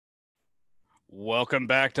Welcome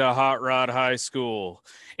back to Hot Rod High School.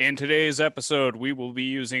 In today's episode, we will be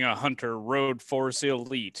using a Hunter RoadForce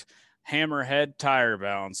Elite Hammerhead tire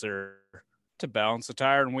balancer to balance the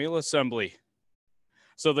tire and wheel assembly.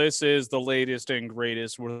 So this is the latest and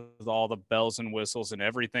greatest with all the bells and whistles and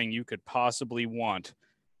everything you could possibly want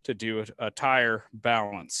to do a tire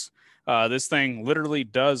balance. This thing literally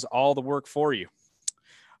does all the work for you.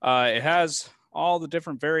 It has all the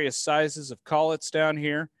different various sizes of collets down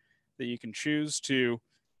here that you can choose to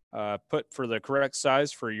put for the correct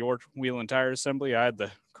size for your wheel and tire assembly. I had the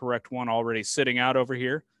correct one already sitting out over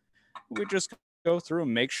here. We just go through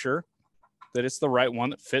and make sure that it's the right one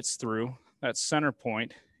that fits through that center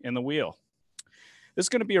point in the wheel. This is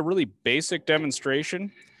going to be a really basic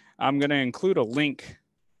demonstration. I'm going to include a link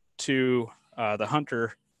to the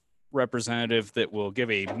Hunter representative that will give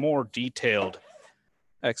a more detailed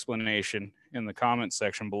explanation in the comment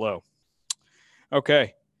section below.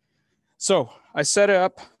 Okay. So I set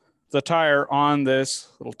up the tire on this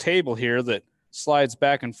little table here that slides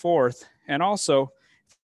back and forth. And also,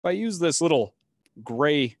 if I use this little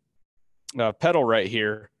gray pedal right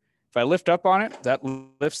here, if I lift up on it, that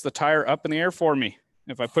lifts the tire up in the air for me.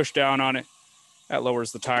 If I push down on it, that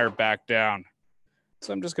lowers the tire back down.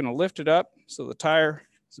 So I'm just going to lift it up so the tire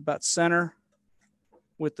is about center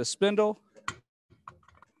with the spindle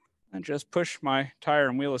and just push my tire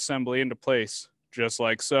and wheel assembly into place, just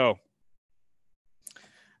like so.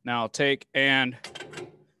 Now I'll take and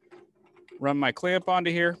run my clamp onto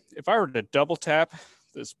here. If I were to double tap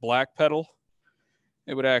this black pedal,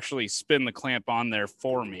 it would actually spin the clamp on there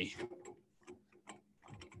for me.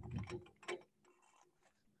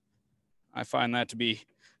 I find that to be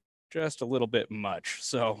just a little bit much,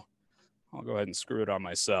 so I'll go ahead and screw it on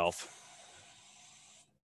myself.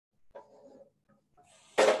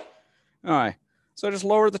 All right, so I just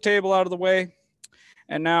lower the table out of the way,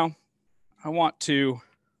 and now I want to,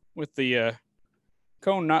 with the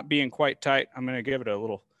cone not being quite tight, I'm going to give it a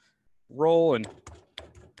little roll and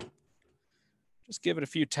just give it a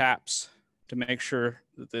few taps to make sure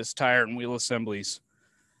that this tire and wheel assembly's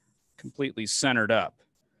completely centered up.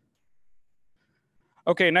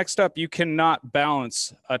 Okay, next up, you cannot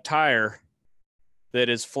balance a tire that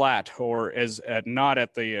is flat or is not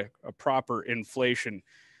at the proper inflation.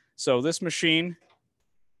 So this machine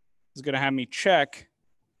is going to have me check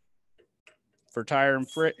for tire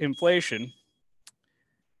inflation.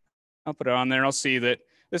 I'll put it on there and I'll see that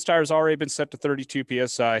this tire has already been set to 32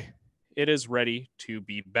 PSI. It is ready to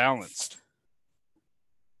be balanced.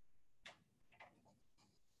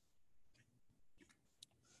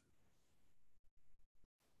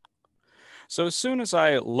 So as soon as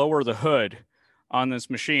I lower the hood on this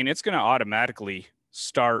machine, it's going to automatically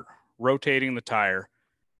start rotating the tire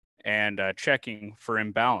and checking for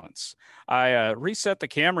imbalance. I reset the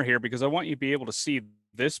camera here because I want you to be able to see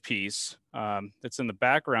this piece that's in the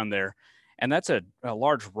background there. And that's a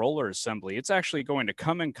large roller assembly. It's actually going to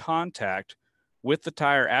come in contact with the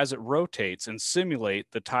tire as it rotates and simulate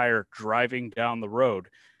the tire driving down the road.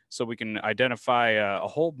 So we can identify a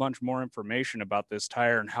whole bunch more information about this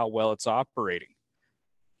tire and how well it's operating.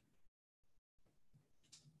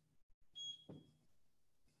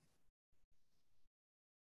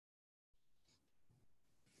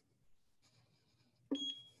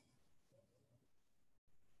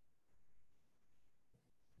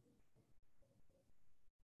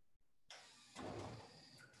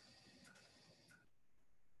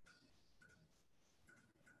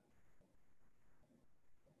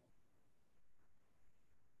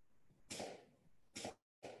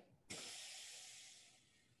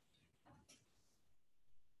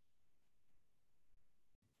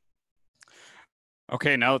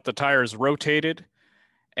 Okay, now that the tire is rotated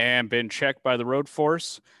and been checked by the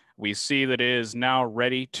RoadForce, we see that it is now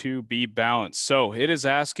ready to be balanced. So it is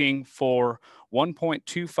asking for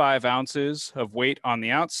 1.25 ounces of weight on the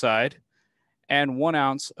outside and 1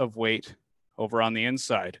 ounce of weight over on the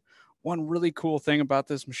inside. One really cool thing about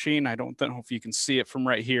this machine, I don't know if you can see it from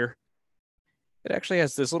right here, it actually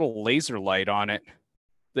has this little laser light on it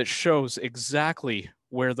that shows exactly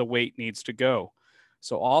where the weight needs to go.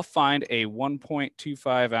 So I'll find a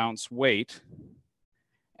 1.25 ounce weight,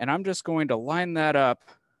 and I'm just going to line that up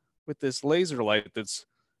with this laser light that's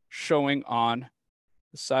showing on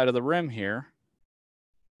the side of the rim here.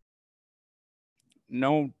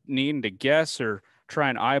 No needing to guess or try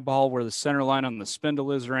and eyeball where the center line on the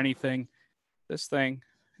spindle is or anything. This thing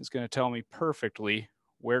is going to tell me perfectly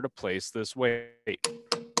where to place this weight.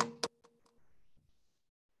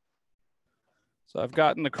 So I've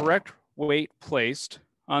gotten the correct weight placed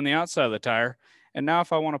on the outside of the tire. And now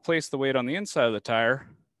if I want to place the weight on the inside of the tire,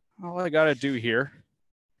 all I got to do here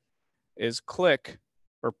is click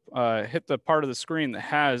or hit the part of the screen that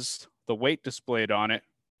has the weight displayed on it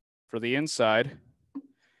for the inside,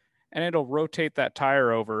 and it'll rotate that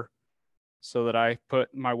tire over so that I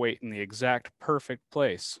put my weight in the exact perfect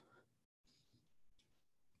place.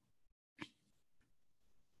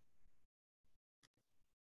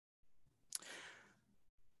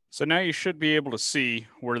 So now you should be able to see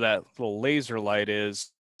where that little laser light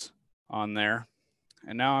is on there.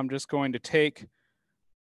 And now I'm just going to take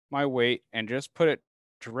my weight and just put it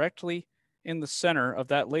directly in the center of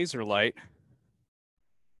that laser light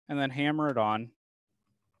and then hammer it on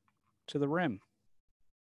to the rim.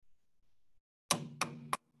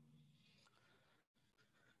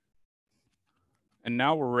 And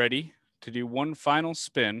now we're ready to do one final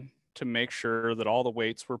spin to make sure that all the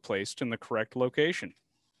weights were placed in the correct location.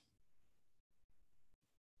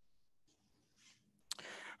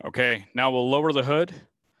 Okay, now we'll lower the hood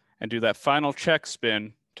and do that final check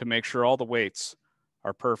spin to make sure all the weights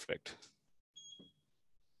are perfect.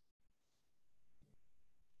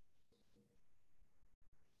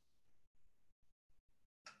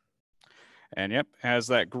 And yep, has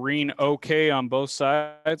that green OK on both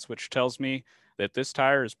sides, which tells me that this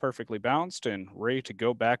tire is perfectly balanced and ready to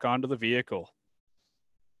go back onto the vehicle.